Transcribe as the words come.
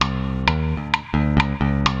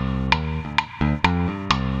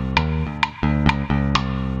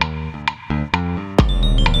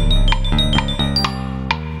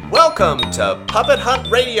Welcome to Puppet Hunt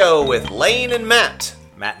Radio with Lane and Matt.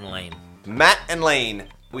 Matt and Lane. Matt and Lane.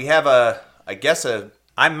 We have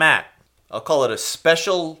I'm Matt. I'll call it a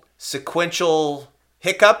special sequential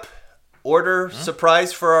hiccup order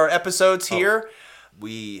surprise for our episodes here.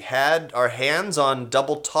 We had our hands on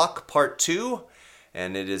Double Talk Part 2,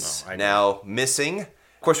 and it is now missing.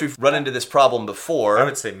 Of course, we've run into this problem before. I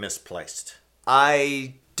would say misplaced.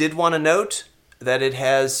 I did want to note that it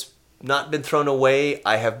has not been thrown away.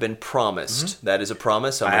 I have been promised. That is a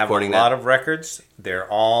promise. I have a lot of records. They're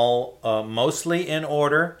all mostly in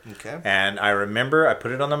order. Okay. And I remember I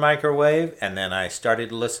put it on the microwave, and then I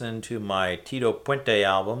started listening to my Tito Puente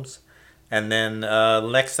albums. And then the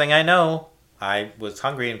next thing I know, I was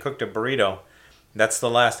hungry and cooked a burrito. That's the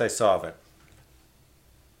last I saw of it.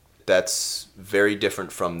 That's very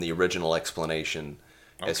different from the original explanation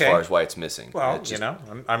as far as why it's missing. Well,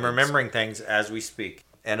 I'm remembering things as we speak.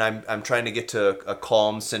 And I'm trying to get to a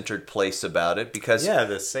calm, centered place about it because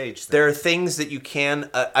the sage thing. There are things that you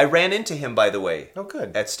can... I ran into him, by the way. Oh,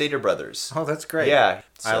 good. At Stater Brothers. Oh, that's great. Yeah.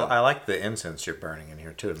 I like the incense you're burning in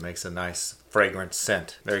here, too. It makes a nice, fragrant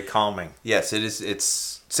scent. Very calming. Yes, it is.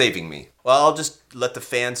 It's saving me. Well, I'll just let the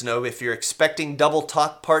fans know if you're expecting Double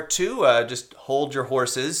Talk Part 2, just hold your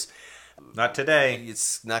horses. Not today.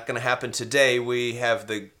 It's not going to happen today. We have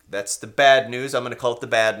That's the bad news. I'm going to call it the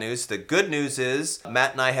bad news. The good news is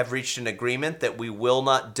Matt and I have reached an agreement that we will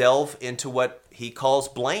not delve into what he calls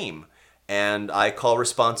blame and I call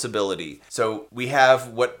responsibility. So we have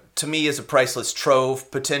what to me is a priceless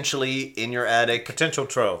trove potentially in your attic. Potential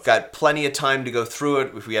trove. Got plenty of time to go through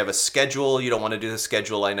it. If we have a schedule, you don't want to do the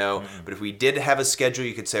schedule, I know. But if we did have a schedule,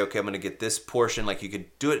 you could say, okay, I'm going to get this portion. Like you could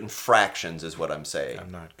do it in fractions is what I'm saying.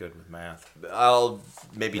 I'm not good with math. I'll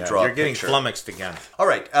maybe draw a picture. You're getting flummoxed again. All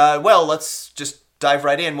right. Well, let's just dive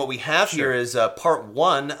right in. What we have here is part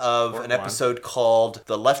 1 of an episode called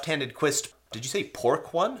The Left-Handed Quist. Did you say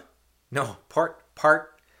pork one? No, part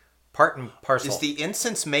and parcel. Is the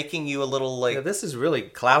incense making you a little like... Yeah, this is really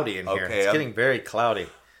cloudy in here. It's getting very cloudy.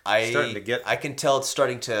 I can tell it's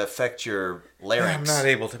starting to affect your larynx. I'm not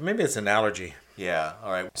able to. Maybe it's an allergy. Yeah,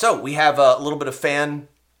 all right. So we have a little bit of fan...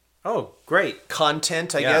 Oh, great.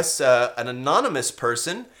 Content, I guess. An anonymous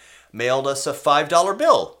person mailed us a $5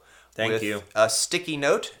 bill. Thank you. With a sticky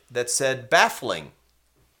note that said baffling.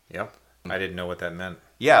 Yep. I didn't know what that meant.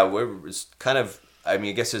 Yeah, it was kind of... I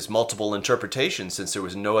mean, I guess there's multiple interpretations since there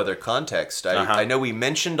was no other context. I know we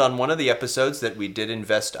mentioned on one of the episodes that we did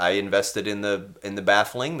invest. I invested in the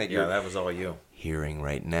baffling that you're that was all you hearing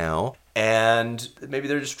right now, and maybe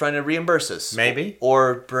they're just trying to reimburse us. Maybe,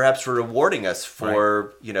 or perhaps rewarding us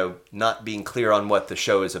for not being clear on what the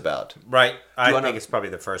show is about. Right. I think it's probably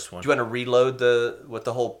the first one. Do you want to reload what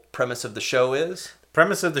the whole premise of the show is? The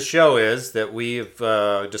premise of the show is that we've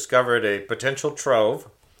discovered a potential trove.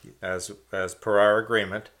 As per our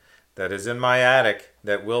agreement, that is in my attic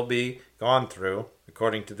that will be gone through,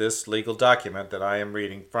 according to this legal document that I am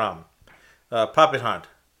reading from. Puppet Hunt,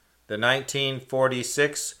 the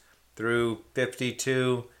 1946 through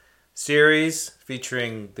 52 series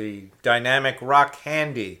featuring the dynamic Rock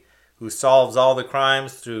Handy, who solves all the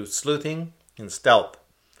crimes through sleuthing and stealth.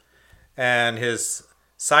 And his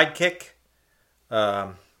sidekick,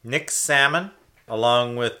 Nick Salmon,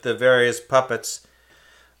 along with the various puppets.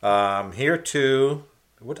 Here too.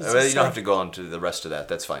 What does this say? You don't have to go on to the rest of that.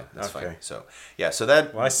 That's fine. That's fine. So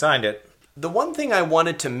I signed it. The one thing I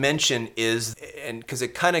wanted to mention is, and because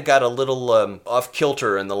it kind of got a little off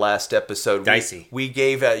kilter in the last episode. Dicey. We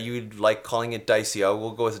gave you'd like calling it dicey.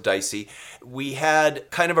 We'll go with dicey. We had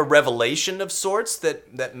kind of a revelation of sorts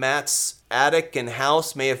that Matt's attic and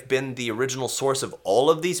house may have been the original source of all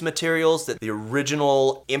of these materials, that the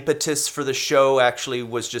original impetus for the show actually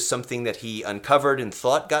was just something that he uncovered and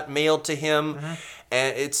thought got mailed to him.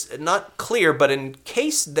 And it's not clear, but in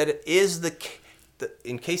case it is the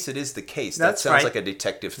case, that sounds right. like a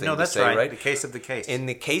detective thing to say, that's right? The case of the case. In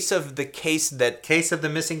the case of the case that... Case of the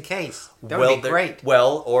missing case. That would be great.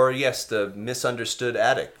 Well, or yes, the misunderstood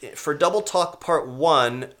attic. For Double Talk Part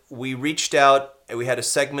 1, we reached out, and we had a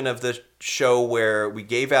segment of the show where we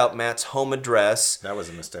gave out Matt's home address. That was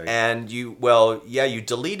a mistake. And you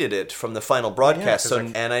deleted it from the final broadcast.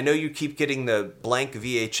 And I know you keep getting the blank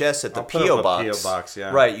VHS at the P.O. box. P.O. box,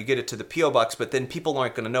 yeah. Right, you get it to the P.O. box, but then people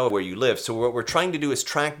aren't going to know where you live. So what we're trying to do is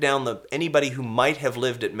track down anybody who might have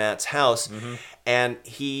lived at Matt's house, and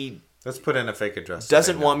he... Let's put in a fake address.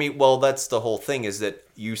 Doesn't want me... Well, that's the whole thing, is that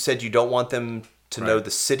you said you don't want them to know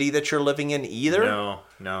the city that you're living in either?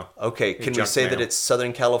 No. Okay, can we say that it's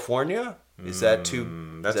Southern California? Is that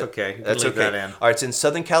too... That's is that- okay. You can That's leave okay. that in. All right, it's in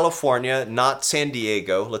Southern California, not San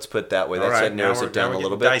Diego. Let's put it that way. All That right, narrows now it down we're a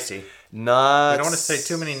little getting bit. dicey. Not... I don't want to say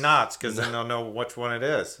too many knots because then they'll know which one it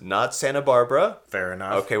is. Not Santa Barbara. Fair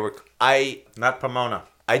enough. Okay, Not Pomona.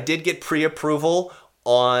 I did get pre-approval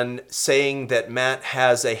on saying that Matt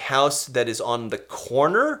has a house that is on the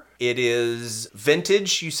corner. It is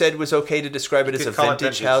vintage. You said was okay to describe it as a Call it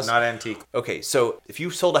vintage house. not antique. Okay, so if you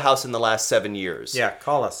sold a house in the last 7 years, Yeah,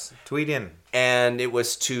 call us. Tweet in. and it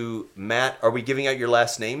was to Matt, are we giving out your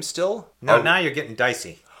last name still? No, now you're getting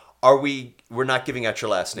dicey. Are we? We're not giving out your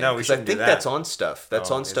last name. No, we 'Cause shouldn't I do think that. that's on stuff. That's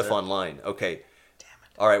Oh, on is stuff it? online. Okay.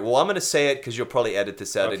 All right, well, I'm going to say it because you'll probably edit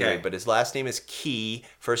this out Okay. anyway, but his last name is Key,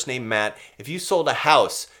 first name Matt. If you sold a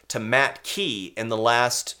house to Matt Key in the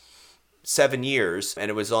last 7 years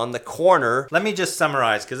and it was on the corner, Let me just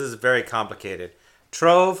summarize because this is very complicated.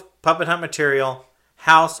 Trove, puppet hunt material,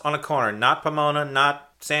 house on a corner, not Pomona,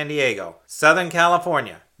 not San Diego, Southern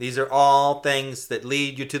California. These are all things that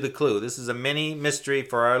lead you to the clue. This is a mini mystery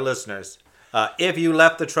for our listeners. If you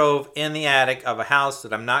left the trove in the attic of a house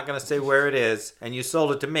that I'm not going to say where it is, and you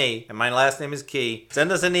sold it to me, and my last name is Key,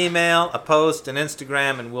 send us an email, a post, an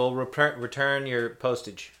Instagram, and we'll return your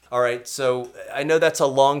postage. all right, so I know that's a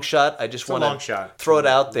long shot. I just a want long to shot. throw it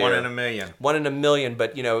out there. 1 in a million. 1 in a million,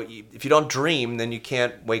 but if you don't dream, then you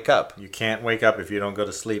can't wake up. You can't wake up if you don't go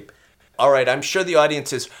to sleep. All right, I'm sure the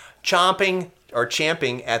audience is champing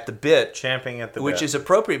at the bit, Champing at the which bit. is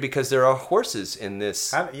appropriate because there are horses in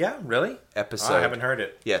this Yeah, really? episode. Oh, I haven't heard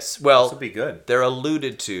it. Yes, well, This will be good. they're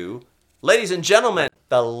alluded to. Ladies and gentlemen,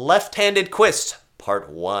 the left-handed quist, part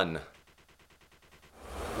 1.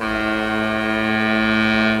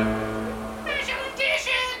 Special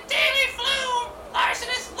edition, Daily Flume!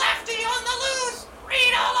 Larcenous Lefty on the loose!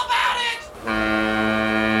 Read all about it!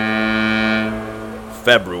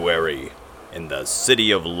 February in the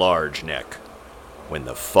city of Large Neck, when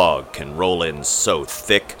the fog can roll in so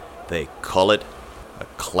thick they call it a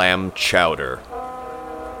clam chowder.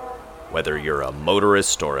 Whether you're a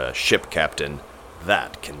motorist or a ship captain,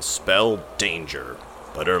 that can spell danger.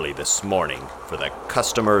 But early this morning, for the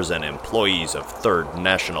customers and employees of Third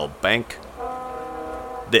National Bank,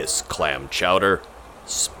 this clam chowder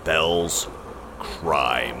spells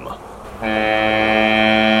crime.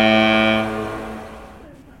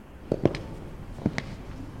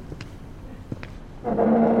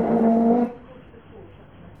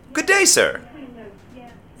 Good day, sir.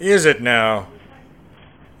 Is it now?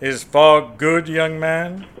 Is fog good, young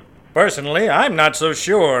man? Personally, I'm not so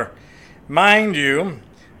sure. Mind you,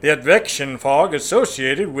 the advection fog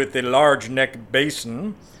associated with the Large Neck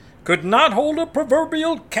Basin could not hold a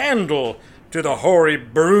proverbial candle to the hoary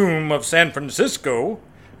broom of San Francisco,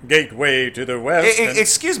 gateway to the west.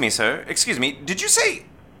 Excuse me, sir. Excuse me. Did you say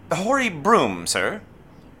hoary broom, sir?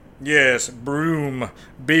 Yes, broom.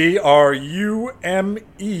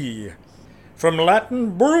 B-R-U-M-E. From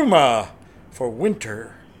Latin bruma, for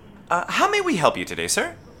winter. How may we help you today,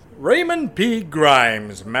 sir? Raymond P.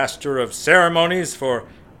 Grimes, master of ceremonies for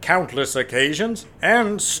countless occasions,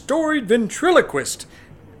 and storied ventriloquist,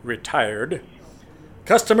 retired.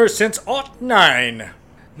 Customer since '09.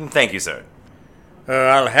 Thank you, sir.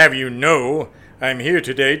 I'll have you know, I'm here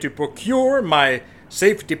today to procure my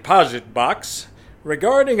safe deposit box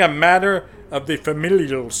regarding a matter of the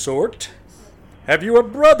familial sort. Have you a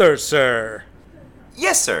brother, sir?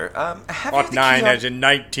 Yes, sir. Have you the key '09 on- as in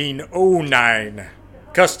 1909.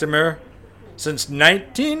 Customer since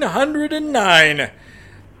 1909.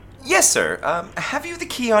 Yes, sir. Have you the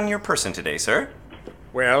key on your person today, sir?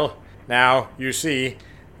 Well, now, you see,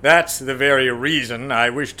 that's the very reason I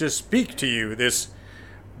wish to speak to you this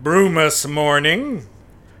brumous morning.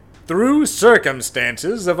 Through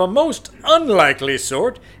circumstances of a most unlikely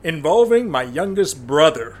sort involving my youngest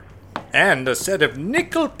brother, and a set of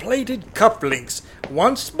nickel-plated cufflinks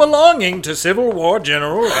once belonging to Civil War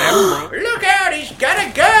General Ambrose. Look out, he's got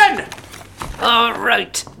a gun! All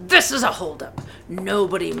right, this is a holdup.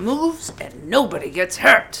 Nobody moves and nobody gets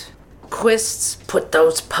hurt. Quists, put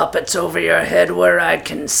those puppets over your head where I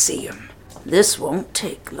can see 'em. This won't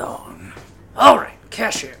take long. All right,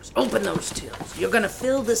 cashiers, open those tills. You're gonna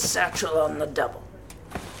fill this satchel on the double.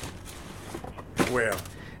 Well,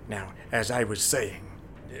 now, as I was saying,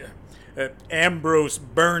 Ambrose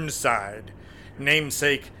Burnside,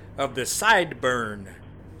 namesake of the Sideburn.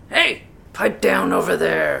 Hey, pipe down over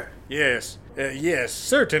there. Yes,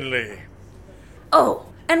 certainly. Oh,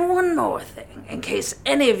 and one more thing, in case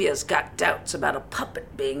any of you's got doubts about a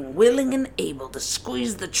puppet being willing and able to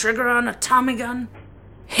squeeze the trigger on a Tommy gun,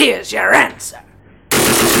 here's your answer.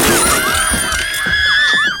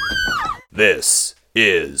 This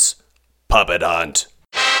is Puppet Hunt.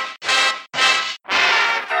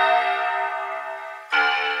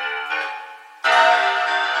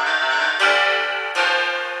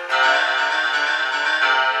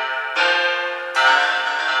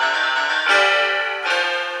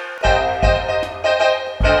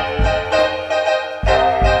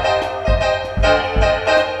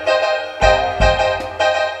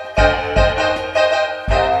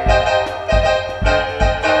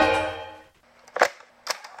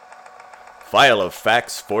 File of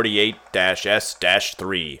Facts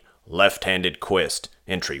 48-S-3. Left-handed Quist.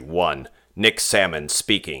 Entry 1. Nick Salmon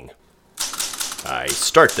speaking. I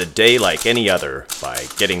start the day like any other by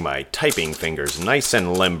getting my typing fingers nice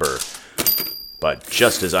and limber. But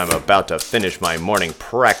just as I'm about to finish my morning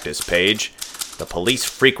practice page, the police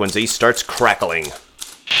frequency starts crackling.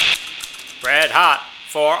 Red hot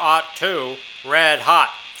 402. Red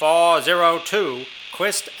hot 402.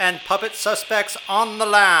 Quist and puppet suspects on the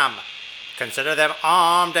lam. Consider them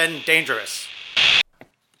armed and dangerous.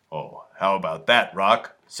 Oh, how about that,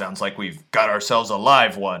 Rock? Sounds like we've got ourselves a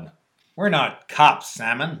live one. We're not cops,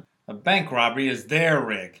 Salmon. A bank robbery is their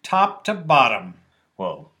rig, top to bottom.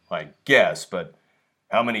 Well, I guess, but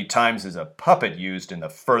how many times is a puppet used in the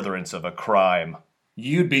furtherance of a crime?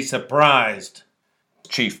 You'd be surprised.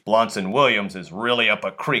 Chief Blonson Williams is really up a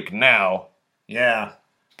creek now. Yeah,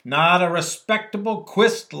 not a respectable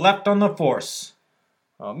Quist left on the force.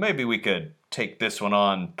 Maybe we could take this one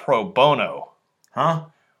on pro bono. Huh?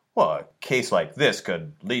 Well, a case like this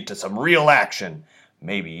could lead to some real action.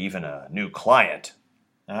 Maybe even a new client.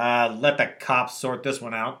 Let the cops sort this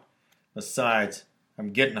one out. Besides,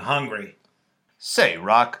 I'm getting hungry. Say,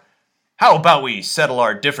 Rock, how about we settle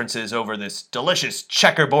our differences over this delicious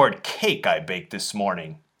checkerboard cake I baked this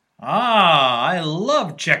morning? I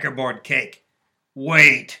love checkerboard cake.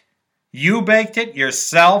 Wait, you baked it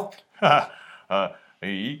yourself?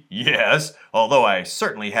 Yes, although I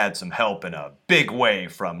certainly had some help in a big way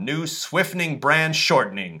from new Swiftning brand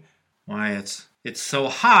shortening. Why, it's so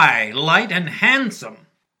high, light, and handsome.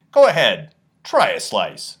 Go ahead, try a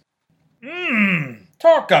slice.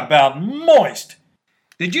 Talk about moist.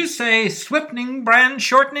 Did you say Swiftning brand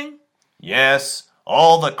shortening? Yes,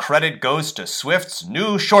 all the credit goes to Swift's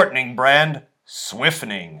new shortening brand,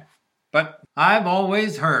 Swiftning. But I've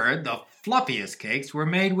always heard the fluffiest cakes were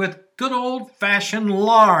made with good old-fashioned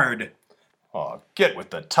lard. Oh, get with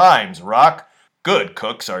the times, Rock. Good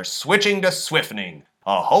cooks are switching to Swiftning,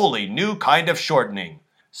 a wholly new kind of shortening.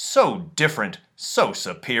 So different, so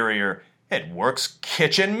superior, it works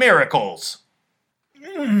kitchen miracles.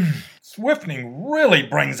 Swiftning really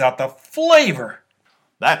brings out the flavor.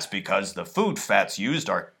 That's because the food fats used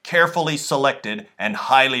are carefully selected and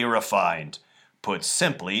highly refined. Put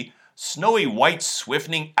simply, Snowy White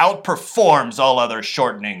Swiftning outperforms all other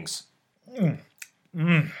shortenings.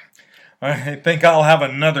 I think I'll have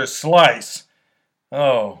another slice.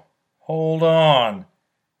 Oh, hold on.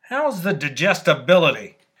 How's the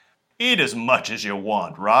digestibility? Eat as much as you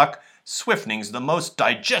want, Rock. Swiftning's the most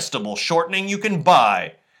digestible shortening you can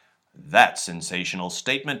buy. That sensational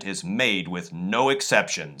statement is made with no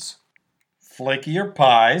exceptions. Flakier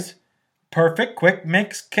pies, perfect quick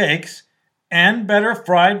mix cakes, and better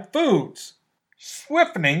fried foods.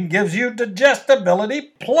 Swiftning gives you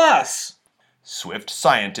digestibility plus. Swift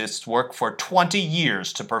scientists work for 20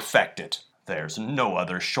 years to perfect it. There's no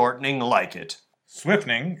other shortening like it.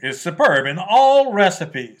 Swiftning is superb in all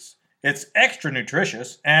recipes. It's extra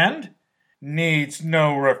nutritious and needs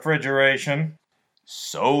no refrigeration.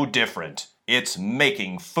 So different. It's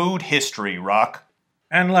making food history, Rock.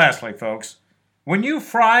 And lastly, folks, when you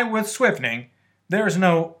fry with Swiftning, there's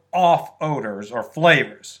no off odors or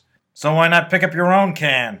flavors. So why not pick up your own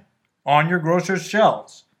can on your grocer's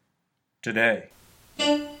shelves today?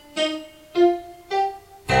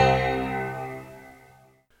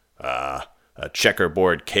 A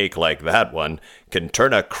checkerboard cake like that one can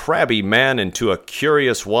turn a crabby man into a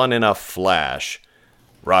curious one in a flash.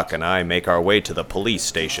 Rock and I make our way to the police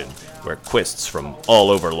station, where Quists from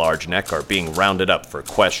all over Large Neck are being rounded up for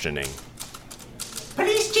questioning.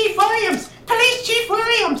 Police Chief Williams! Police Chief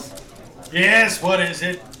Williams! Yes, what is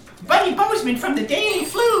it? Buddy Bozeman from the Daily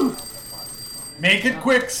Flu. Make it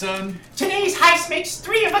quick, son. Today's heist makes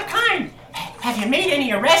 3 of a kind. Have you made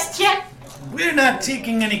any arrests yet? We're not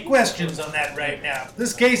taking any questions on that right now.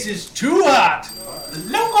 This case is too hot.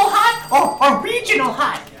 Local hot or regional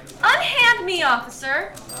hot? Unhand me,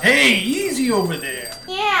 officer. Hey, easy over there.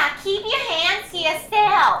 Yeah, keep your hands to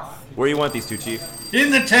yourself. Where do you want these two, Chief?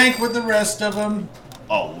 In the tank with the rest of them.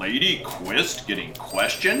 A lady Quist getting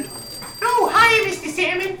questioned? Oh, hi, Mr.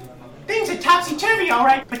 Salmon. Things are topsy-turvy, all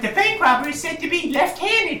right, but the bank robber is said to be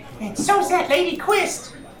left-handed, and so's that lady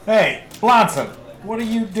Quist. Hey, Blonson, what are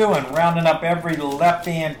you doing, rounding up every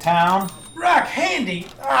lefty in town? Rock Handy?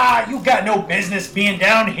 You got no business being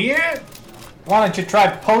down here. Why don't you try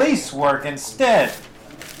police work instead?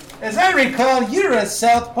 As I recall, you're a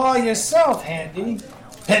southpaw yourself, Handy.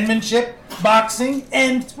 Penmanship, boxing,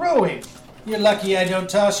 and throwing. You're lucky I don't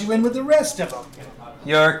toss you in with the rest of them.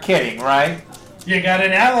 You're kidding, right? You got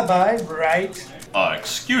an alibi, right?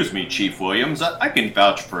 Excuse me, Chief Williams. I can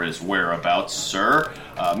vouch for his whereabouts, sir.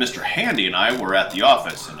 Mr. Handy and I were at the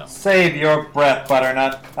office and... Save your breath,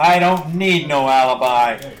 Butternut. I don't need no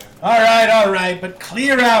alibi. All right, but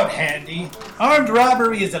clear out, Handy. Armed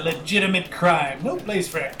robbery is a legitimate crime. No place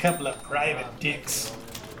for a couple of private dicks.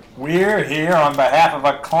 We're here on behalf of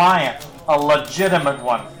a client, a legitimate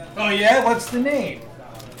one. Oh yeah? What's the name?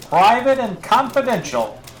 Private and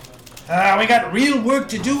confidential. We got real work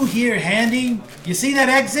to do here, Handy. You see that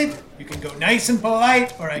exit? You can go nice and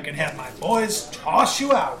polite, or I can have my boys toss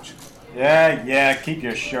you out. Yeah, keep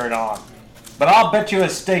your shirt on. But I'll bet you a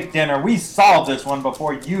steak dinner we solve this one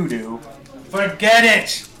before you do. Forget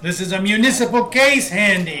it. This is a municipal case,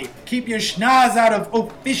 Handy. Keep your schnoz out of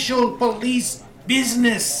official police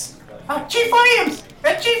business. Chief Williams!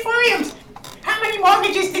 Chief Williams! How many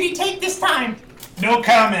mortgages did he take this time? No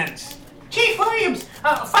comment. Chief Williams,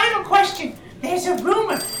 final question. There's a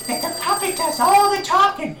rumor that the puppet does all the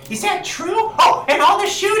talking. Is that true? Oh, and all the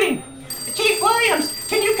shooting. Chief Williams,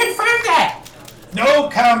 can you confirm that? No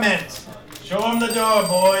comment. Show him the door,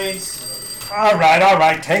 boys. All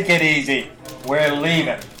right, take it easy. We're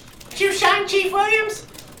leaving. Shoe shine, Chief Williams?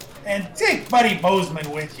 And take Buddy Bozeman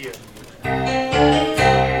with you.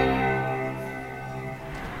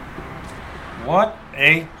 What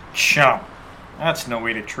a chump. That's no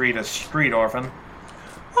way to treat a street orphan.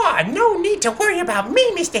 No need to worry about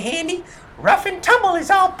me, Mr. Handy. Rough and tumble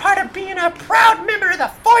is all part of being a proud member of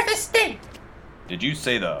the 4th Estate. Did you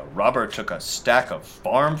say the robber took a stack of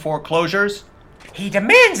farm foreclosures? He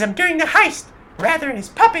demands them during the heist. Rather, his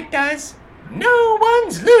puppet does. No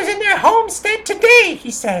one's losing their homestead today,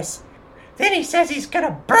 he says. Then he says he's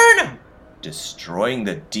gonna burn them. Destroying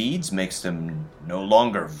the deeds makes them no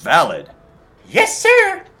longer valid. Yes,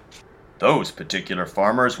 sir. Those particular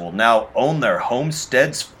farmers will now own their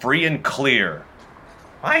homesteads free and clear.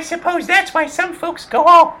 I suppose that's why some folks go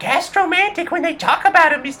all gastromantic when they talk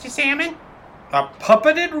about him, Mr. Salmon. A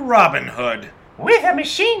puppeted Robin Hood. With a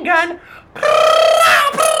machine gun.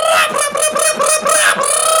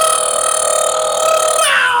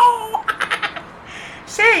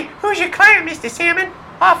 Say, who's your client, Mr. Salmon?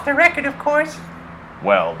 Off the record, of course.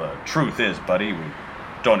 Well, the truth is, buddy, we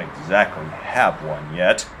don't exactly have one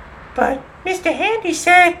yet. But Mr. Handy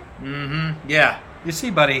said... Yeah. You see,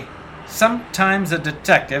 buddy, sometimes a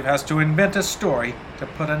detective has to invent a story to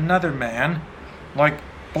put another man, like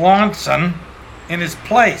Blonson, in his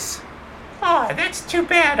place. Oh, that's too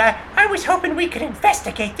bad. I was hoping we could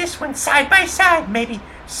investigate this one side by side, maybe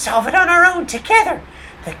solve it on our own together.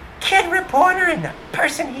 The kid reporter and the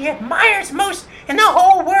person he admires most in the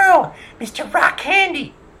whole world, Mr. Rock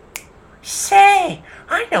Handy. Say,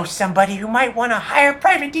 I know somebody who might want to hire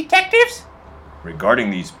private detectives.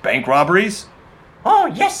 Regarding these bank robberies? Oh,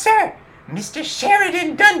 yes, sir. Mr.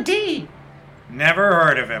 Sheridan Dundee. Never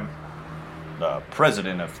heard of him. The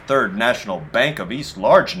president of Third National Bank of East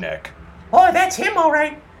Largeneck. Oh, that's him, all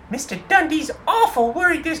right. Mr. Dundee's awful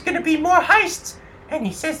worried there's going to be more heists. And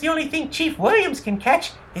he says the only thing Chief Williams can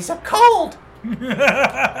catch is a cold.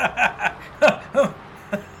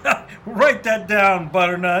 Write that down,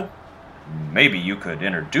 Butternut. Maybe you could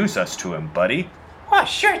introduce us to him, buddy. Oh,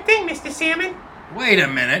 sure thing, Mr. Salmon. Wait a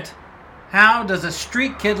minute. How does a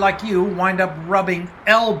street kid like you wind up rubbing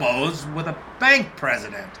elbows with a bank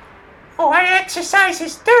president? Oh, I exercise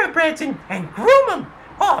his thoroughbreds and groom them.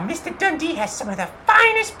 Oh, Mr. Dundee has some of the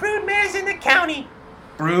finest brood mares in the county.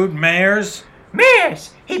 Brood mares?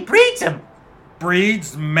 Mares! He breeds them.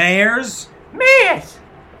 Breeds mares? Mares!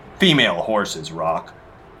 Female horses, Rock.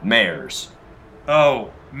 Mares.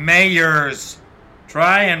 Oh, mayors.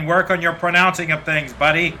 Try and work on your pronouncing of things,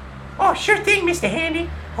 buddy. Oh, sure thing, Mr. Handy.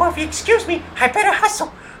 Oh, if you excuse me, I better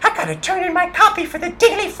hustle. I gotta turn in my copy for the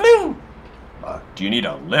Daily Flume. Do you need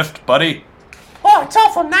a lift, buddy? Oh, it's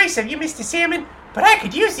awful nice of you, Mr. Salmon, but I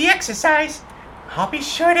could use the exercise. I'll be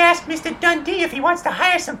sure to ask Mr. Dundee if he wants to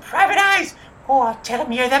hire some private eyes. Oh, I'll tell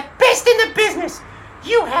him you're the best in the business.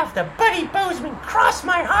 You have the Buddy Bozeman cross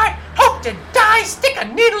my heart, hope to die, stick a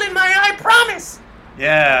needle in my eye, promise.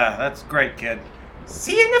 Yeah, that's great, kid.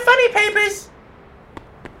 See you in the funny papers.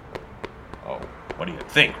 Oh, what do you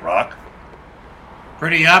think, Rock?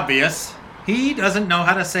 Pretty obvious. He doesn't know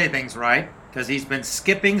how to say things right, because he's been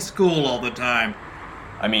skipping school all the time.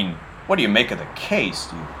 I mean, what do you make of the case?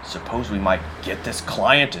 Do you suppose we might get this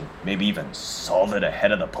client and maybe even solve it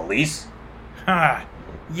ahead of the police? Ha!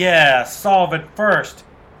 Yeah, solve it first.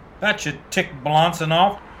 That should tick Blonson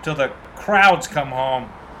off till the crowds come home.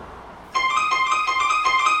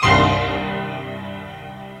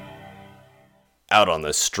 Out on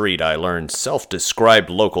the street, I learned self-described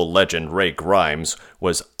local legend Ray Grimes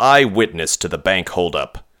was eyewitness to the bank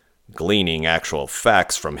holdup. Gleaning actual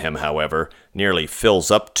facts from him, however, nearly fills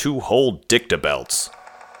up 2 whole dictabelts.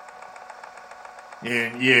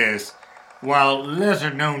 Yes, while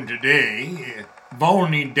lesser known today,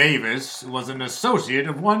 Volney Davis was an associate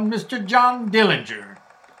of one Mr. John Dillinger.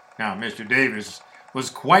 Now, Mr. Davis was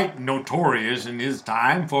quite notorious in his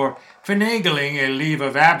time for finagling a leave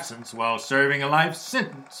of absence while serving a life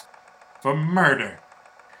sentence for murder.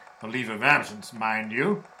 A leave of absence, mind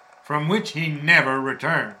you, from which he never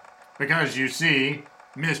returned. Because, you see,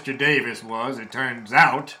 Mr. Davis was, it turns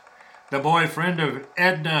out, the boyfriend of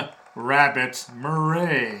Edna Rabbits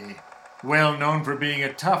Murray, well known for being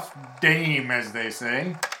a tough dame, as they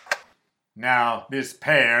say. Now, this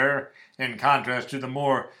pair, in contrast to the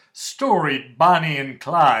more storied Bonnie and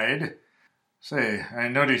Clyde. Say, I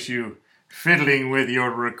notice you fiddling with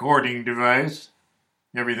your recording device.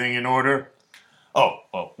 Everything in order?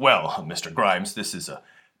 Well, Mr. Grimes, this is a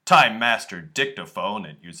Time Master dictaphone.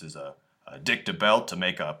 It uses a dictabelt to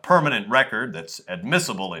make a permanent record that's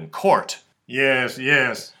admissible in court. Yes.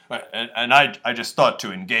 And I just thought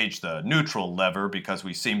to engage the neutral lever because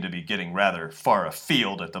we seem to be getting rather far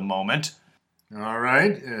afield at the moment. All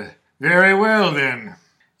right. Very well, then.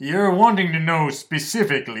 You're wanting to know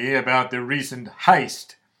specifically about the recent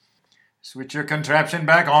heist. Switch your contraption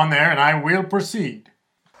back on there and I will proceed.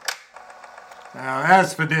 Now,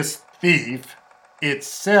 as for this thief, it's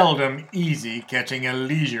seldom easy catching a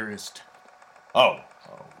leisurist.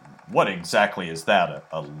 What exactly is that?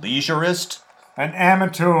 A leisurist? An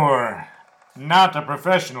amateur, not a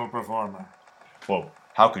professional performer. Well,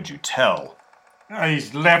 how could you tell?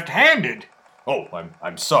 He's left-handed. Oh,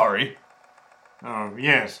 I'm sorry. Oh,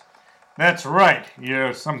 yes. That's right.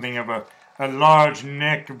 You're something of a large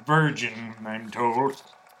neck virgin, I'm told.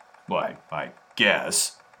 Well, I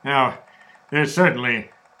guess. Now, there's certainly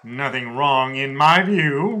nothing wrong, in my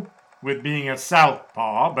view, with being a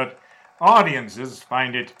southpaw, but audiences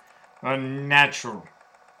find it unnatural.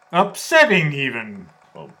 Upsetting, even.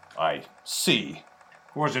 Oh, I see.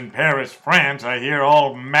 Of course, in Paris, France, I hear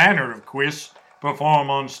all manner of quists perform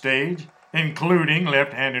on stage, including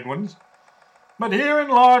left-handed ones. But here in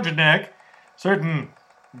Large Neck, certain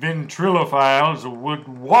ventriloquistes would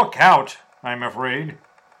walk out, I'm afraid.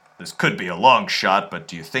 This could be a long shot, but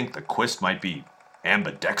do you think the quist might be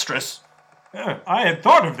ambidextrous? I had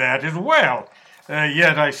thought of that as well,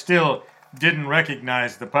 yet I still didn't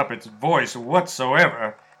recognize the puppet's voice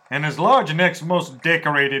whatsoever, and as Large Neck's most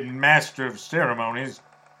decorated master of ceremonies,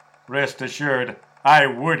 rest assured I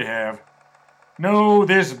would have. No,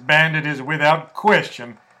 this bandit is without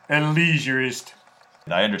question a leisurist.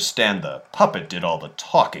 And I understand the puppet did all the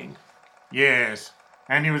talking. Yes,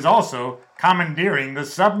 and he was also commandeering the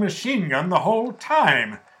submachine gun the whole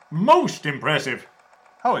time. Most impressive.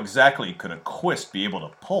 How exactly could a quist be able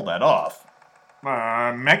to pull that off?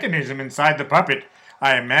 A mechanism inside the puppet,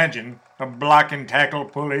 I imagine. A block and tackle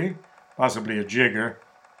pulley, possibly a jigger.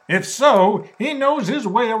 If so, he knows his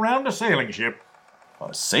way around a sailing ship.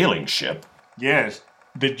 A sailing ship? Yes,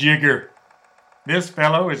 the jigger. This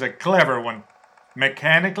fellow is a clever one,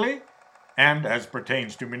 mechanically and as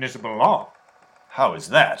pertains to municipal law. How is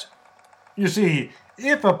that? You see,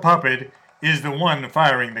 if a puppet is the one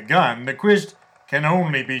firing the gun, the quist can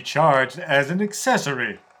only be charged as an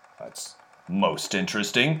accessory. That's most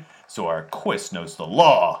interesting. So our quist knows the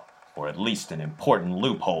law, or at least an important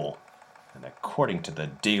loophole. And according to the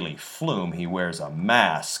Daily Flume, he wears a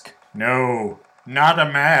mask. No, not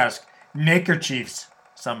a mask. Neckerchiefs,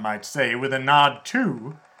 some might say, with a nod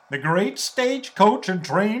to the great stagecoach and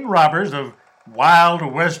train robbers of wild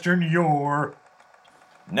western yore.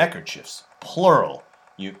 Neckerchiefs, plural.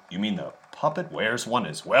 You mean the puppet wears one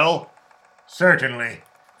as well? Certainly.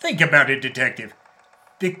 Think about it, Detective.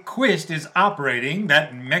 The quist is operating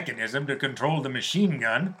that mechanism to control the machine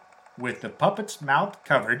gun. With the puppet's mouth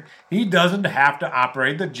covered, he doesn't have to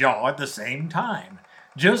operate the jaw at the same time.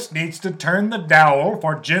 Just needs to turn the dowel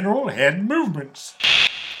for general head movements.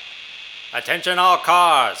 Attention all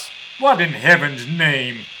cars. What in heaven's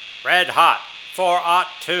name? Red hot,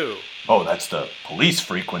 402. Oh, that's the police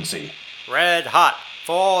frequency. Red hot,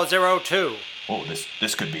 402. Oh,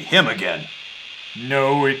 this could be him again.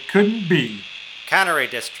 No, it couldn't be. Cannery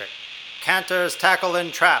District. Cantors tackle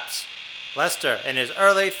in traps. Lester in his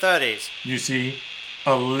early 30s. You see,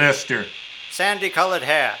 a Lester. Sandy-colored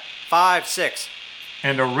hair, 5'6".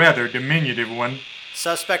 And a rather diminutive one.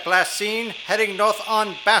 Suspect last seen heading north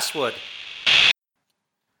on Basswood.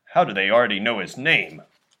 How do they already know his name?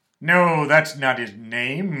 No, that's not his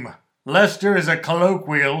name. Lester is a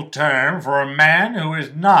colloquial term for a man who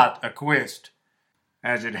is not a quist.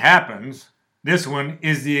 As it happens, this one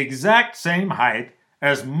is the exact same height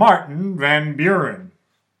as Martin Van Buren.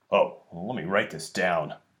 Oh, let me write this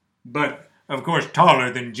down. But, of course,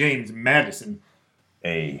 taller than James Madison.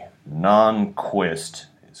 A non-Quist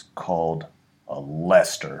is called a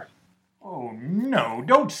Lester. Oh, no,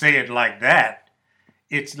 don't say it like that.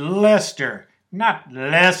 It's Lester, not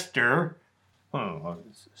Lester.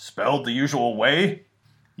 Spelled the usual way?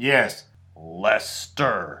 Yes.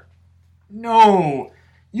 Lester. No,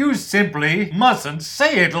 you simply mustn't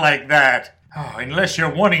say it like that. Oh, unless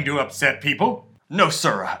you're wanting to upset people. No,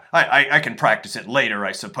 sir. I can practice it later,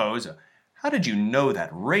 I suppose. How did you know that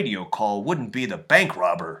radio call wouldn't be the bank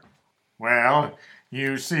robber? Well,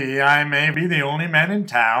 you see, I may be the only man in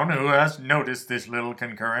town who has noticed this little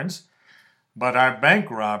concurrence. But our bank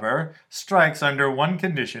robber strikes under one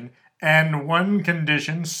condition, and one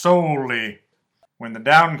condition solely. When the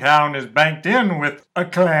downtown is banked in with a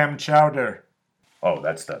clam chowder. Oh,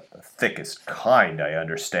 that's the thickest kind, I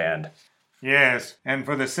understand. Yes, and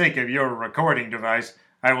for the sake of your recording device,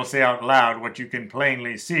 I will say out loud what you can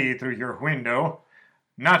plainly see through your window.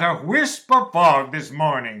 Not a wisp of fog this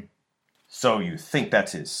morning. So you think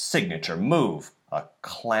that's his signature move, a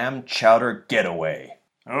clam chowder getaway?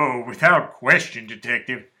 Oh, without question,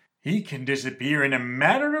 Detective. He can disappear in a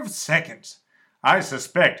matter of seconds. I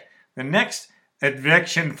suspect the next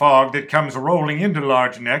advection fog that comes rolling into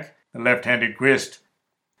Large Neck, the left-handed Quist,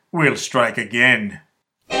 will strike again.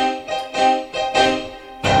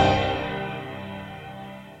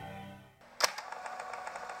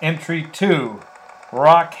 Entry 2.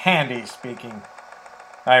 Rock Handy speaking.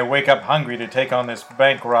 I wake up hungry to take on this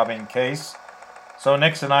bank robbing case, so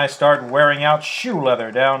Nix and I start wearing out shoe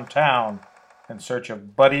leather downtown in search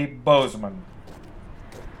of Buddy Bozeman.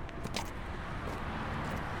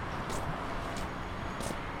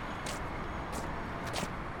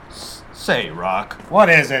 Say, Rock. What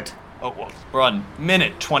is it? Oh, well, we're on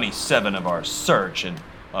minute 27 of our search, and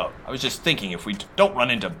I was just thinking if we don't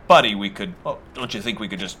run into Buddy, we could... Oh, don't you think we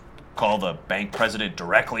could just call the bank president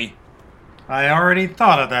directly? I already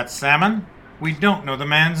thought of that, Salmon. We don't know the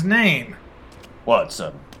man's name. Well, it's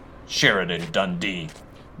Sheridan Dundee.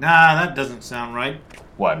 Nah, that doesn't sound right.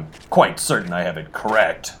 Well, I'm quite certain I have it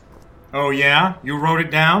correct. Oh, yeah? You wrote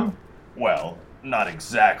it down? Well, not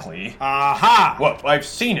exactly. Aha! Well, I've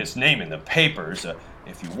seen his name in the papers.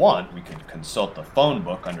 If you want, we could consult the phone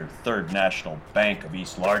book under Third National Bank of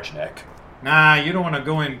East Largeneck. Nah, you don't want to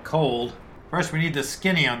go in cold. First, we need the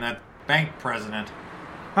skinny on that bank president.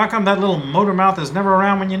 How come that little motor mouth is never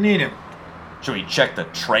around when you need him? Should we check the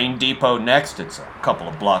train depot next? It's a couple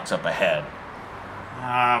of blocks up ahead.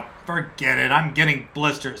 Forget it. I'm getting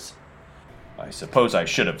blisters. I suppose I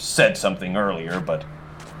should have said something earlier, but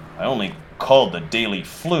I only called the Daily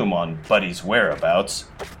Flume on Buddy's whereabouts.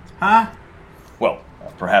 Huh? Well,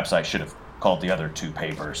 perhaps I should have called the other two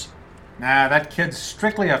papers. Nah, that kid's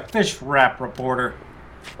strictly a fish wrap reporter.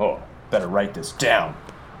 Oh, better write this down.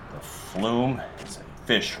 The Flume is a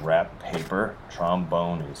fish wrap paper.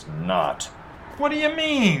 Trombone is not. What do you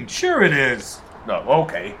mean? Sure it is. Oh,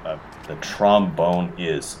 okay. The Trombone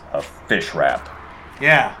is a fish wrap.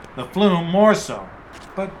 Yeah, the Flume more so.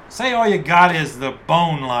 But say all you got is the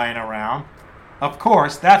bone lying around. Of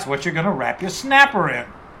course, that's what you're gonna wrap your snapper in.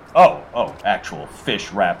 Oh, actual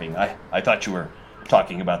fish wrapping. I thought you were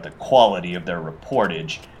talking about the quality of their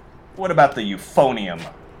reportage. What about the euphonium?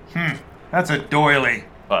 That's a doily.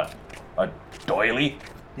 A doily?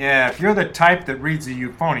 Yeah, if you're the type that reads the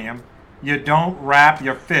euphonium, you don't wrap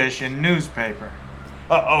your fish in newspaper.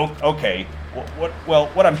 Okay.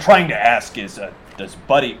 What I'm trying to ask is, does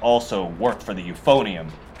Buddy also work for the euphonium?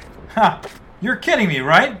 Ha! You're kidding me,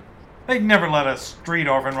 right? They'd never let a street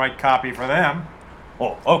orphan write copy for them.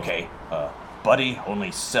 Oh, okay. Buddy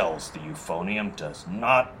only sells the euphonium, does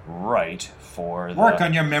not write for the... Work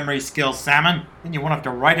on your memory skills, Salmon. Then you won't have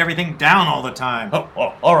to write everything down all the time.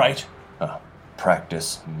 Oh, all right.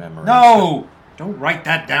 Practice memory. No! Don't write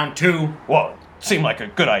that down, too. Well, it seemed like a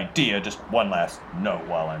good idea. Just one last note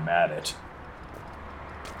while I'm at it.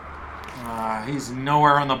 He's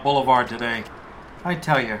nowhere on the boulevard today. I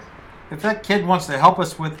tell you, if that kid wants to help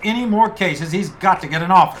us with any more cases, he's got to get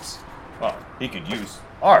an office. Well, he could use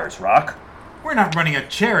ours, Rock. We're not running a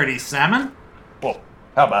charity, Salmon. Well,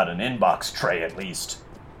 how about an inbox tray at least?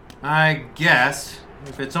 I guess,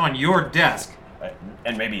 if it's on your desk.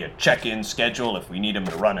 And maybe a check-in schedule if we need him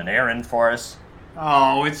to run an errand for us.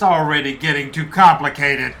 Oh, it's already getting too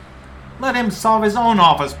complicated. Let him solve his own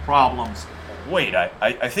office problems. Wait,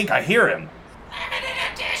 I think I hear him. Limited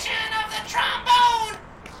edition of the trombone!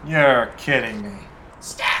 You're kidding me.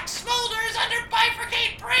 Stacks folders under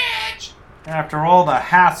Bifurcate Bridge! After all the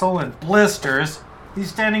hassle and blisters, he's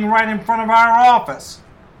standing right in front of our office.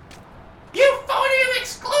 Euphonium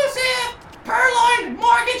exclusive! Purloined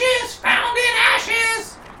mortgages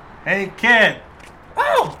Hey, kid.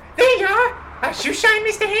 Oh, there you are. Shoe shine,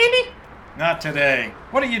 Mr. Handy? Not today.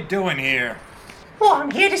 What are you doing here? Well,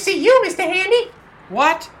 I'm here to see you, Mr. Handy.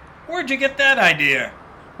 What? Where'd you get that idea?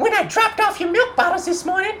 When I dropped off your milk bottles this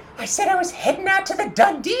morning, I said I was heading out to the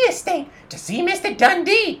Dundee estate to see Mr.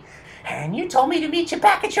 Dundee. And you told me to meet you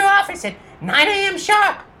back at your office at 9 a.m.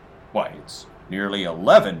 sharp. Why, it's nearly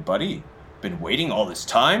 11, buddy. Been waiting all this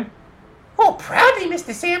time? Oh, proudly,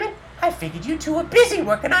 Mr. Salmon. I figured you two were busy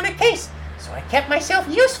working on a case, so I kept myself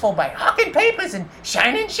useful by hawking papers and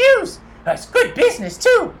shining shoes. That's good business,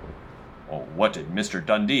 too. Well, what did Mr.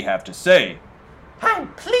 Dundee have to say? I'm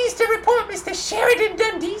pleased to report Mr. Sheridan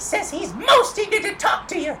Dundee says he's most eager to talk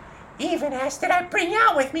to you. Even asked that I bring you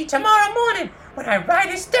out with me tomorrow morning when I ride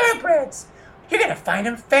his thoroughbreds. You're going to find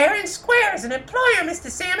him fair and square as an employer, Mr.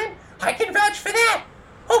 Salmon. I can vouch for that.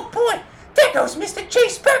 Oh, boy, there goes Mr.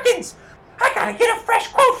 Chase Perkins. I got to get a fresh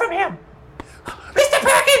quote from him. Mr.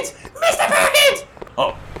 Perkins! Mr. Perkins!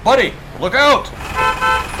 Oh, buddy, look out!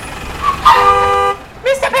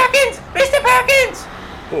 Mr. Perkins! Mr. Perkins!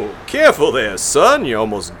 Oh, careful there, son. You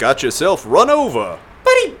almost got yourself run over.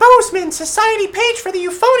 Buddy Bozeman, Society page for the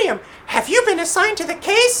Euphonium. Have you been assigned to the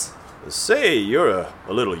case? Say, you're a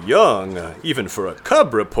little young, even for a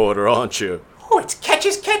cub reporter, aren't you? Oh, it's catch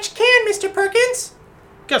as catch can, Mr. Perkins.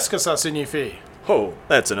 Qu'est-ce que ça signifie? Oh,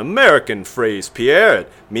 that's an American phrase, Pierre.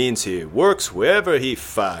 It means he works wherever he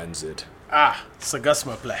finds it. Ah, ce gosse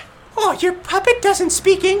me plaît. Oh, your puppet doesn't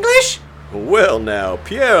speak English? Well, now,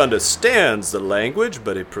 Pierre understands the language,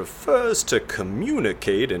 but he prefers to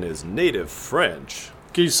communicate in his native French.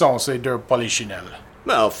 Qui sont ces deux polichinelles?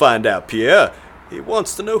 I'll find out, Pierre. He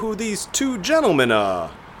wants to know who these two gentlemen are.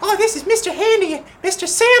 Oh, this is Mr. Handy and Mr.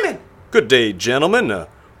 Salmon. Good day, gentlemen.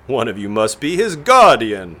 One of you must be his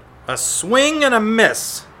guardian. A swing and a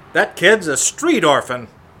miss. That kid's a street orphan.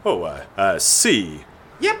 Oh, I see.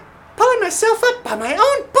 Yep, pulling myself up by my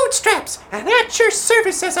own bootstraps, and at your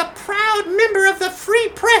service as a proud member of the Free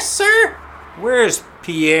Press, sir. Where's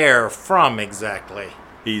Pierre from exactly?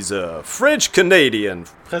 He's a French-Canadian.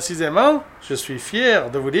 Précisément, je suis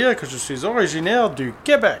fier de vous dire que je suis originaire du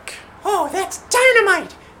Québec. Oh, that's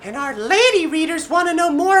dynamite! And our lady readers want to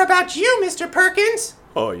know more about you, Mr. Perkins.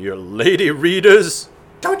 Oh, your lady readers?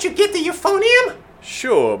 Don't you get the euphonium?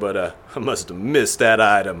 Sure, but I must have missed that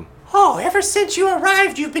item. Oh, ever since you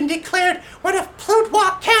arrived, you've been declared one of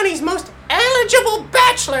Plutois County's most eligible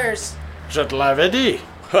bachelors. Je te l'avais dit.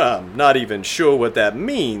 I'm not even sure what that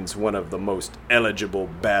means, one of the most eligible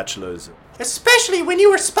bachelors. Especially when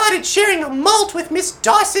you were spotted sharing a malt with Miss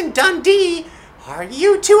Dawson Dundee. Are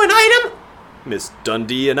you two an item? Miss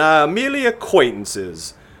Dundee and I are merely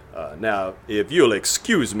acquaintances. Now, if you'll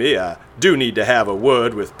excuse me, I do need to have a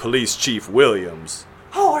word with Police Chief Williams.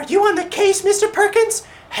 Oh, are you on the case, Mr. Perkins?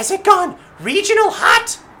 Has it gone regional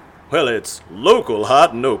hot? Well, it's local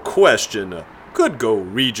hot, no question. Could go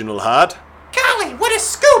regional hot. Golly, what a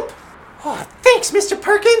scoop! Oh, thanks, Mr.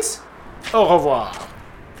 Perkins. Au revoir.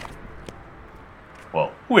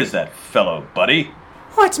 Well, who is that fellow, buddy?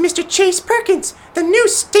 Oh, it's Mr. Chase Perkins, the new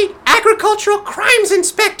state agricultural crimes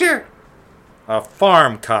inspector. A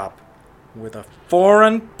farm cop with a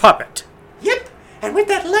foreign puppet. Yep, and with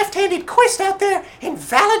that left-handed quist out there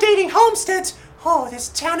invalidating homesteads, oh, this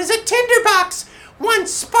town is a tinderbox. One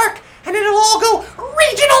spark, and it'll all go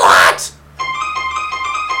regional hot!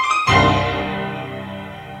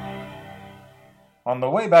 On the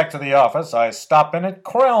way back to the office, I stop in at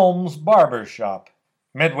Krelm's barber shop.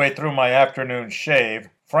 Midway through my afternoon shave,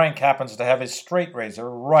 Frank happens to have his straight razor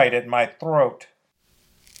right at my throat.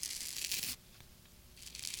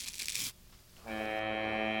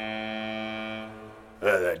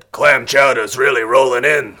 That clam chowder's really rolling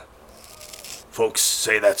in. Folks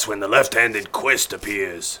say that's when the left-handed quist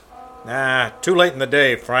appears. Nah, too late in the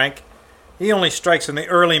day, Frank. He only strikes in the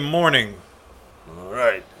early morning. All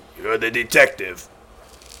right, you're the detective.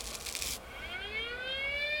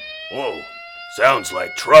 Whoa, sounds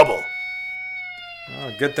like trouble.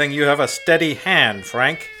 Oh, good thing you have a steady hand,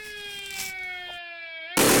 Frank.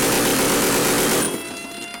 It's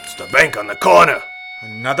the bank on the corner.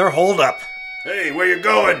 Another holdup. Hey, where you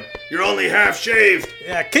going? You're only half shaved.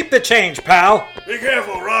 Yeah, keep the change, pal. Be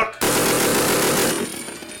careful, Rock.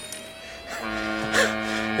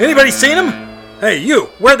 Anybody seen him? Hey, you,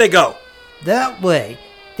 where'd they go? That way.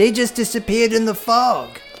 They just disappeared in the fog.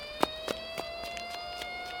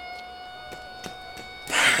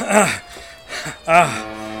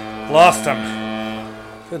 Lost him.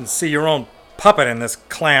 Couldn't see your own puppet in this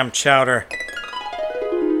clam chowder.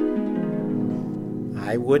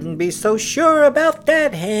 I wouldn't be so sure about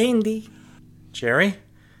that, Handy. Jerry?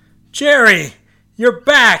 Jerry! You're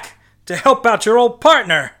back to help out your old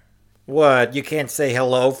partner. What, you can't say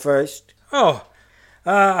hello first? Oh,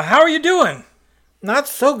 how are you doing? Not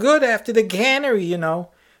so good after the cannery, you know,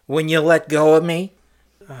 when you let go of me.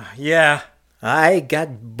 Yeah. I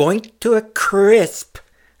got boinked to a crisp.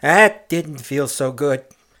 That didn't feel so good.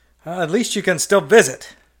 At least you can still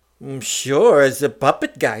visit. Sure, as a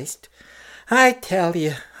puppet geist. I tell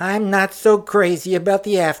you, I'm not so crazy about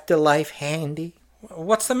the afterlife, Handy.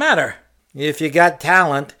 What's the matter? If you got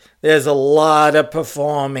talent, there's a lot of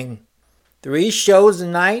performing. 3 shows a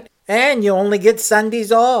night, and you only get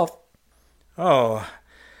Sundays off. Oh,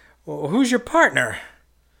 well, who's your partner?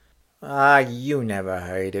 You never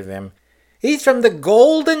heard of him. He's from the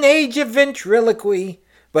golden age of ventriloquy,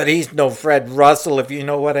 but he's no Fred Russell, if you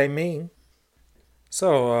know what I mean.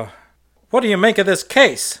 So, what do you make of this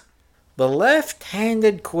case? The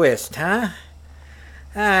left-handed Quist, huh?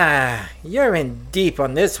 You're in deep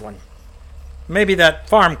on this one. Maybe that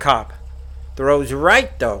farm cop. Throws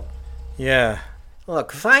right, though. Yeah.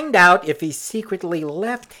 Look, find out if he's secretly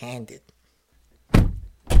left-handed.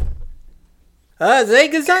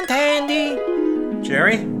 Zegesund, Handy.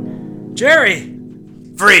 Jerry? Jerry!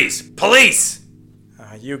 Freeze! Police!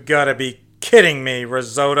 You gotta be kidding me,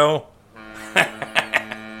 Risotto.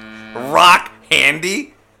 Rock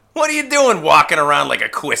Handy? What are you doing walking around like a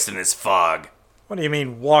Quist in this fog? What do you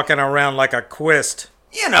mean walking around like a Quist?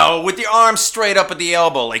 You know, with your arms straight up at the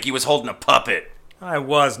elbow like you was holding a puppet. I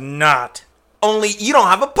was not. Only you don't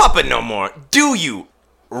have a puppet no more, do you,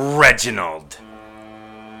 Reginald?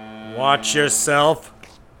 Watch yourself.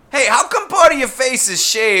 Hey, how come part of your face is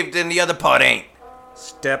shaved and the other part ain't?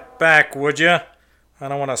 Step back, would you? I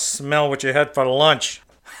don't want to smell what you had for lunch.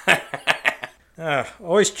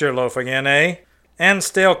 Oyster loaf again, eh? And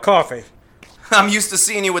stale coffee. I'm used to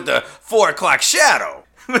seeing you with the 4 o'clock shadow.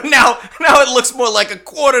 now it looks more like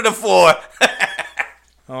 3:45.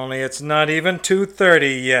 Only it's not even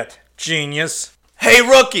 2:30 yet, genius. Hey,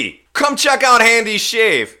 rookie, come check out Handy's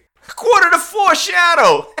shave. 3:45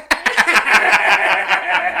 shadow.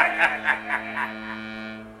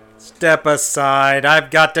 Step aside. I've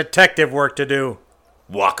got detective work to do.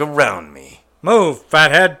 Walk around me. Move,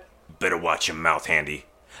 fathead. Better watch your mouth, Handy.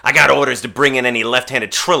 I got orders to bring in any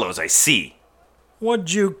left-handed Trillos I see.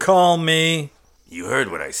 What'd you call me? You heard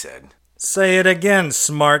what I said. Say it again,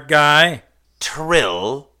 smart guy.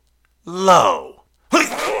 Trill low. That's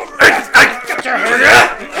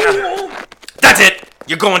it.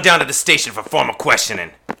 You're going down to the station for formal questioning.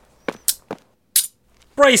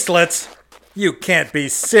 Bracelets? You can't be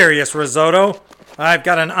serious, Risotto. I've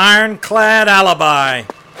got an ironclad alibi.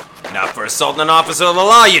 Not for assaulting an officer of the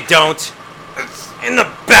law, you don't. In the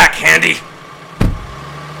back, Handy.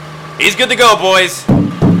 He's good to go, boys.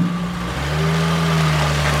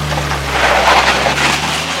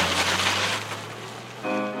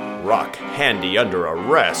 Rock Handy under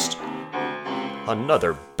arrest.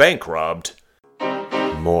 Another bank robbed.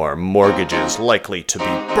 More mortgages likely to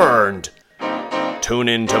be burned. Tune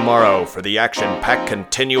in tomorrow for the action-packed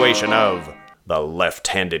continuation of The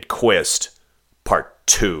Left-Handed Quist, Part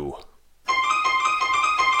 2.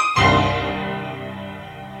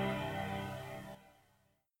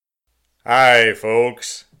 Hi,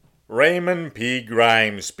 folks. Raymond P.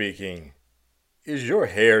 Grimes speaking. Is your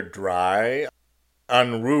hair dry,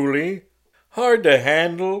 unruly, hard to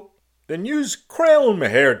handle? Then use Krelm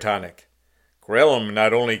Hair Tonic. Krelm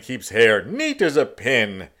not only keeps hair neat as a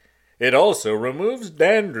pin, it also removes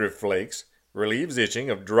dandruff flakes, relieves itching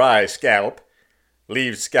of dry scalp,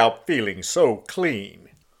 leaves scalp feeling so clean.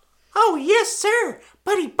 Oh, yes, sir.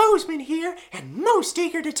 Buddy Bozeman here, and most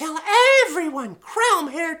eager to tell everyone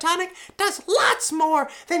Krelm Hair Tonic does lots more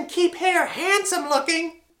than keep hair handsome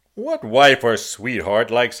looking. What wife or sweetheart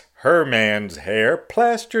likes her man's hair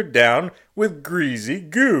plastered down with greasy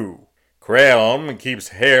goo? Krelm keeps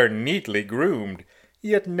hair neatly groomed,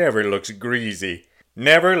 yet never looks greasy,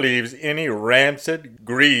 never leaves any rancid,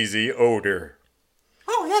 greasy odor.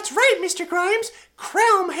 Oh, that's right, Mr. Grimes.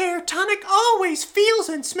 Krelm Hair Tonic always feels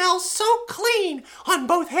and smells so clean on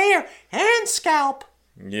both hair and scalp.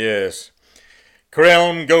 Yes.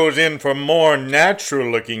 Krelm goes in for more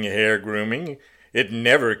natural-looking hair grooming. It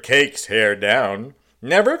never cakes hair down,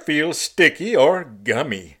 never feels sticky or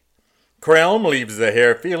gummy. Krelm leaves the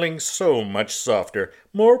hair feeling so much softer,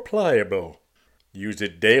 more pliable. Use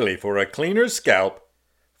it daily for a cleaner scalp,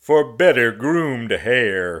 for better groomed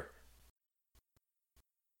hair.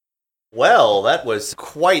 Well, that was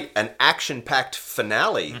quite an action-packed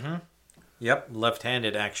finale. Mm-hmm. Yep,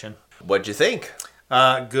 left-handed action. What'd you think?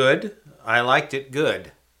 Good. I liked it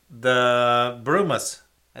good. The Brumus.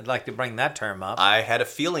 I'd like to bring that term up. I had a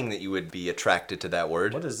feeling that you would be attracted to that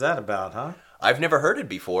word. What is that about, huh? I've never heard it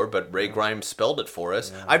before, but Ray Grimes spelled it for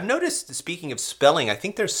us. I've noticed, speaking of spelling, I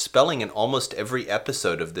think there's spelling in almost every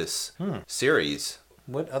episode of this series.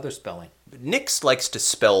 What other spelling? Nix likes to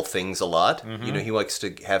spell things a lot. Mm-hmm. You know, he likes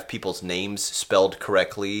to have people's names spelled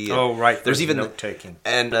correctly. Oh, right. There's even note-taking.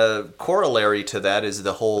 And a corollary to that is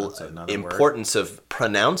the whole importance of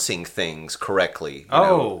pronouncing things correctly. You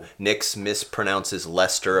know, Nix mispronounces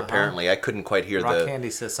Lester, apparently. I couldn't quite hear Rock Candy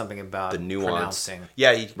says something about the nuance. pronouncing.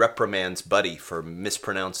 Yeah, he reprimands Buddy for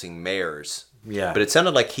mispronouncing mayors. Yeah. But it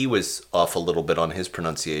sounded like he was off a little bit on his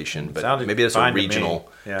pronunciation. But Sounded maybe it's a fine to regional.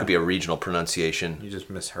 me. Yeah. Could be a regional pronunciation. You just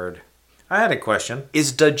misheard. I had a question.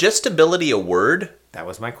 Is digestibility a word? That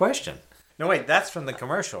was my question. No, wait, that's from the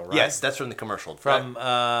commercial, right? Yes, that's from the commercial. From,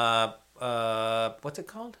 what's it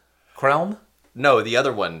called? Krelm? No, the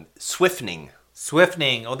other one, Swiftning.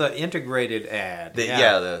 Swiftning. Oh, the integrated ad.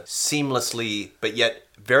 The seamlessly, but yet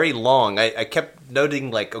very long. I kept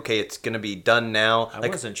noting, like, okay, it's going to be done now. I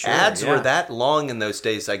wasn't sure. Ads were that long in those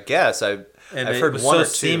days, I guess. I've heard was one so or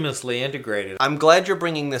two. seamlessly integrated. I'm glad you're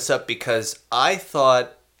bringing this up because I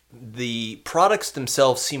thought the products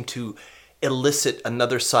themselves seem to elicit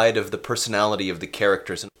another side of the personality of the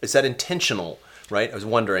characters. Is that intentional, right? I was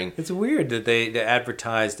wondering. It's weird that they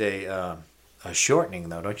advertised a shortening,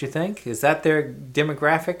 though, don't you think? Is that their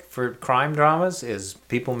demographic for crime dramas? Is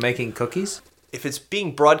people making cookies? If it's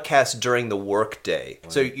being broadcast during the workday,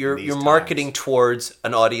 so you're marketing towards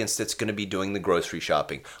an audience that's going to be doing the grocery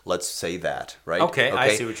shopping. Let's say that, right? Okay,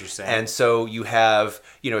 I see what you're saying. And so you have,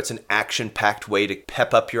 it's an action-packed way to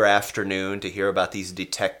pep up your afternoon to hear about these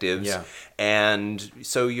detectives. Yeah. And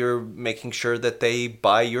so you're making sure that they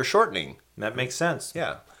buy your shortening. That makes sense.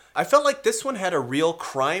 Yeah. I felt like this one had a real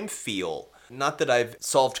crime feel. Not that I've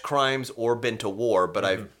solved crimes or been to war, but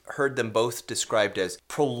I've heard them both described as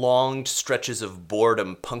prolonged stretches of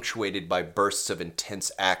boredom punctuated by bursts of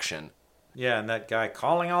intense action. Yeah, and that guy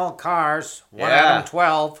calling all cars, 1 Adam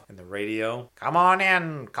 12, and the radio. Come on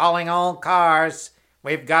in, calling all cars.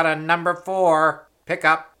 We've got a number 4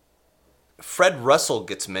 pickup. Fred Russell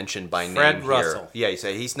gets mentioned by name Fred here. Russell. Yeah, you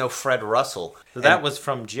say he's no Fred Russell. So that was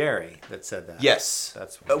from Jerry that said that. Yes.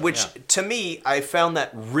 That's which, to me, I found that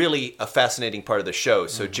really a fascinating part of the show.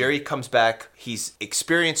 So Jerry comes back. He's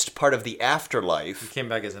experienced part of the afterlife. He came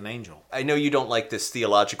back as an angel. I know you don't like this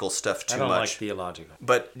theological stuff too much. I don't like theological.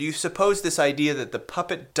 But do you suppose this idea that the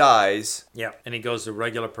puppet dies... Yeah, and he goes to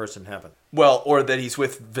regular person heaven. Well, or that he's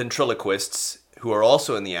with ventriloquists who are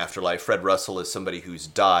also in the afterlife. Fred Russell is somebody who's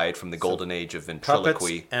died from the golden age of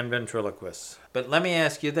ventriloquy. Puppets and ventriloquists. But let me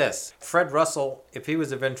ask you this. Fred Russell, if he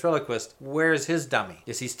was a ventriloquist, where's his dummy?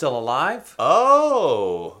 Is he still alive?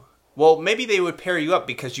 Oh. Well, maybe they would pair you up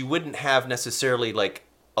because you wouldn't have necessarily like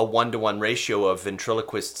a 1-to-1 ratio of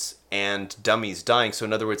ventriloquists and dummies dying. So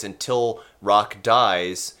in other words, until Rock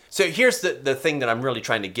dies... So here's the thing that I'm really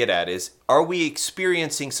trying to get at is, are we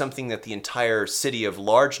experiencing something that the entire city of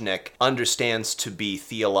Large Neck understands to be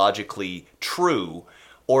theologically true,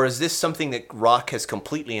 or is this something that Rock has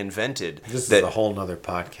completely invented? This is a whole nother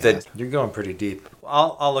podcast. You're going pretty deep.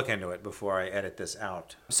 I'll look into it before I edit this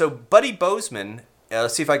out. So Buddy Bozeman...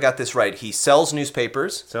 let's see if I got this right. He sells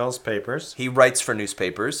newspapers. Sells papers. He writes for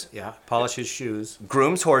newspapers. Yeah. Polishes shoes.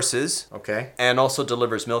 Grooms horses. Okay. And also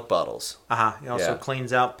delivers milk bottles. He also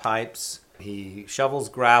cleans out pipes. He shovels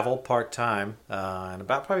gravel part-time. And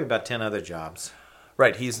probably about 10 other jobs.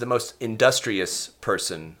 Right. He's the most industrious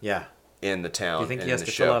person in the town. Do you think he has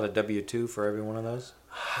to fill out a W-2 for every one of those?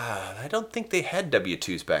 I don't think they had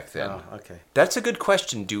W-2s back then. Oh, okay. That's a good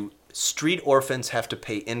question. Do street orphans have to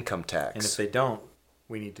pay income tax? And if they don't,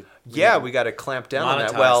 we need to... we got to clamp down on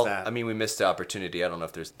that. Well, I mean, we missed the opportunity. I don't know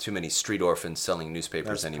if there's too many street orphans selling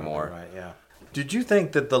newspapers anymore. Right, yeah. Did you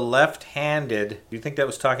think that the left-handed... Do you think that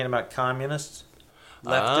was talking about communists?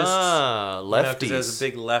 Leftists? Lefties. There's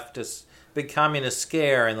a big communist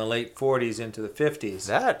scare in the late 40s into the 50s.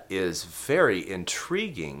 That is very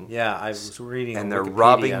intriguing. Yeah, I was reading and they're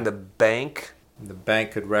robbing the bank. The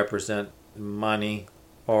bank could represent money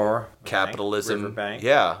or... capitalism. Riverbank.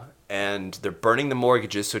 Yeah. And they're burning the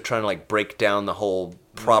mortgages, so trying to break down the whole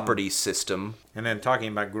property system. And then talking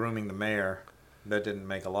about grooming the mayor, that didn't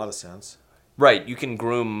make a lot of sense. Right, you can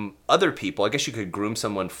groom other people. I guess you could groom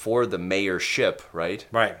someone for the mayorship, right?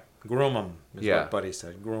 Right, groom them is what Buddy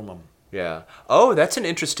said, groom them. Yeah. Oh, that's an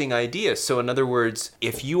interesting idea. So in other words,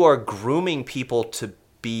 if you are grooming people to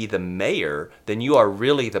be the mayor, then you are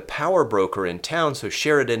really the power broker in town. So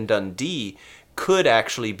Sheridan Dundee could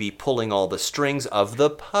actually be pulling all the strings of the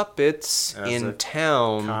puppets in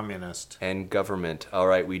town. Communist. And government. All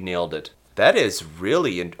right, we nailed it. That is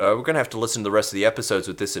really... we're going to have to listen to the rest of the episodes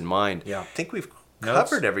with this in mind. Yeah. I think we've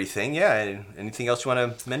covered everything. Yeah. Anything else you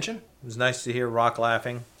want to mention? It was nice to hear Rock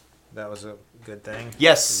laughing. That was a good thing.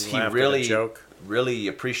 Yes, he laughed at a really joke. really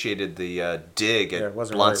appreciated the dig Yeah, at it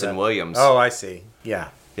wasn't Blunts really and that- Williams. Oh, I see. Yeah.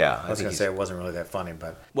 Yeah, I was going to say it wasn't really that funny,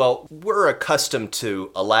 but Well, we're accustomed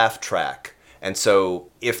to a laugh track, and so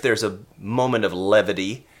if there's a moment of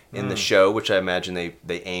levity in the show, which I imagine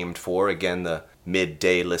they aimed for, again, the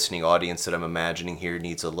midday listening audience that I'm imagining here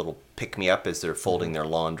needs a little pick-me-up as they're folding their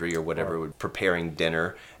laundry or whatever, preparing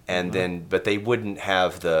dinner, and then, but they wouldn't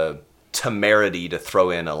have the temerity to throw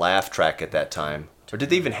in a laugh track at that time. Or did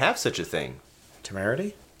they even have such a thing?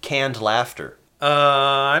 temerity? Canned laughter.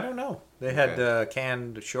 I don't know. They had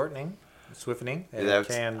canned shortening, swiftening, and That's-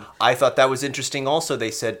 canned. I thought that was interesting also.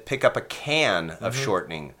 They said pick up a can of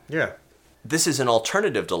shortening. Yeah. This is an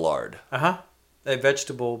alternative to lard. A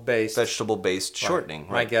vegetable-based. Vegetable-based shortening.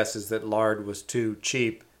 My guess is that lard was too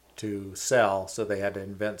cheap to sell, so they had to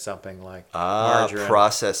invent something like margarine.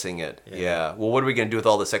 Processing it. Yeah. Well, what are we going to do with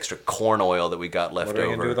all this extra corn oil that we got left What are we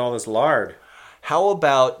over? going to do with all this lard? How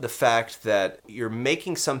about the fact that you're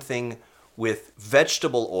making something with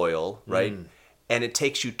vegetable oil, right? And it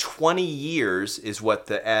takes you 20 years, is what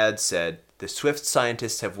the ad said. The Swift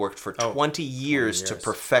scientists have worked for 20 years to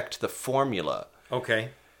perfect the formula. Okay.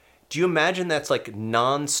 Do you imagine that's like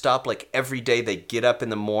non-stop, like every day they get up in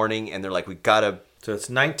the morning and they're like, we gotta... So it's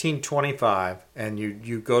 1925, and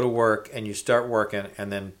you go to work and you start working,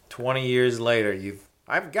 and then 20 years later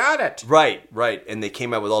I've got it. Right. And they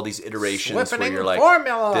came out with all these iterations where Swift you're like,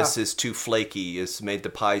 formula. this is too flaky, it's made the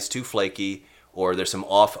pies too flaky, or there's some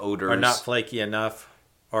off odors. Or not flaky enough,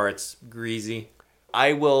 or it's greasy.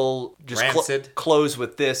 I will just Rancid. close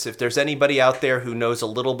with this. If there's anybody out there who knows a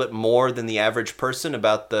little bit more than the average person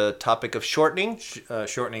about the topic of shortening,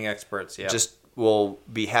 Shortening experts, yeah. just we'll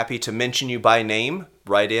be happy to mention you by name.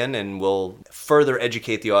 Write in, and we'll further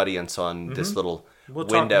educate the audience on this little We'll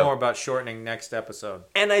window. talk more about shortening next episode.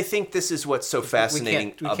 And I think this is what's so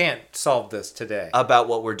fascinating. We can't solve this today. About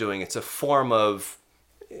what we're doing. It's a form of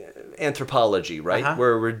anthropology, right?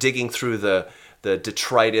 Where we're digging through the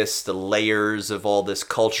detritus, the layers of all this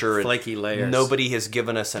culture. Flaky layers. Nobody has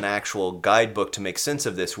given us an actual guidebook to make sense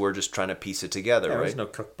of this. We're just trying to piece it together, right? There's no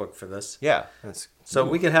cookbook for this. Yeah. So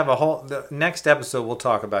we can have the next episode we'll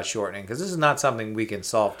talk about shortening, because this is not something we can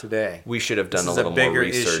solve today. We should have done This a is little bigger more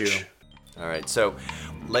research. issue. All right. So,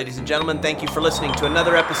 ladies and gentlemen, thank you for listening to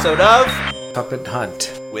another episode of Puppet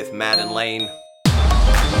Hunt with Matt and Lane.